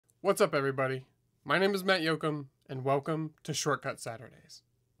What's up, everybody? My name is Matt Yoakum, and welcome to Shortcut Saturdays.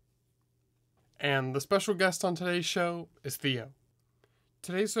 And the special guest on today's show is Theo.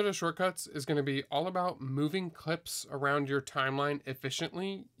 Today's set of shortcuts is going to be all about moving clips around your timeline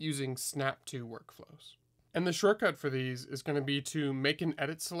efficiently using Snap to workflows. And the shortcut for these is going to be to make an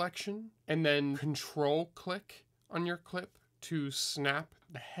edit selection and then control-click on your clip to snap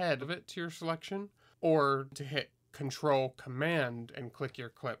the head of it to your selection, or to hit Control-Command and click your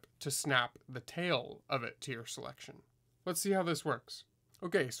clip to snap the tail of it to your selection. Let's see how this works.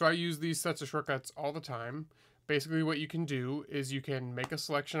 Okay, so I use these sets of shortcuts all the time. Basically what you can do is you can make a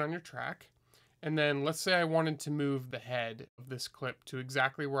selection on your track, and then let's say I wanted to move the head of this clip to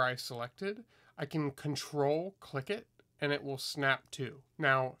exactly where I selected. I can Control-click it and it will snap to.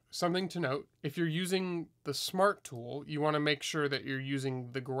 Now, something to note, if you're using the Smart tool, you want to make sure that you're using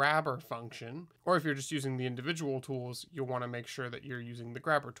the grabber function, or if you're just using the individual tools, you'll want to make sure that you're using the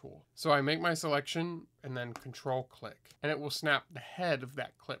grabber tool. So I make my selection and then Control-click, and it will snap the head of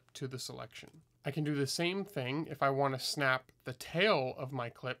that clip to the selection. I can do the same thing if I want to snap the tail of my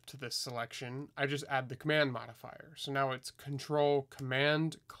clip to this selection. I just add the command modifier. So now it's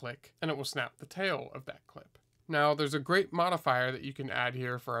Control-Command-click, and it will snap the tail of that clip. Now, there's a great modifier that you can add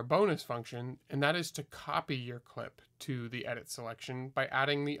here for a bonus function, and that is to copy your clip to the edit selection by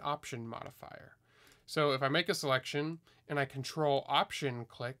adding the option modifier. So if I make a selection and I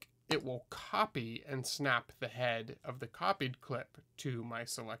Control-Option-click, it will copy and snap the head of the copied clip to my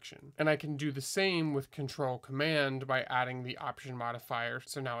selection. And I can do the same with Control-Command by adding the option modifier.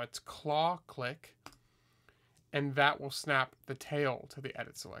 So now it's Claw-click, and that will snap the tail to the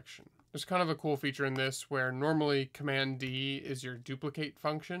edit selection. There's kind of a cool feature in this where normally Command D is your duplicate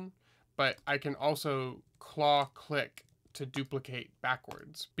function, but I can also claw-click to duplicate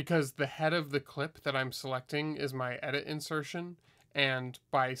backwards because the head of the clip that I'm selecting is my edit insertion, and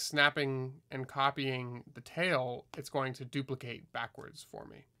by snapping and copying the tail, it's going to duplicate backwards for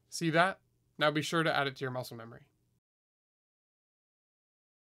me. See that? Now be sure to add it to your muscle memory.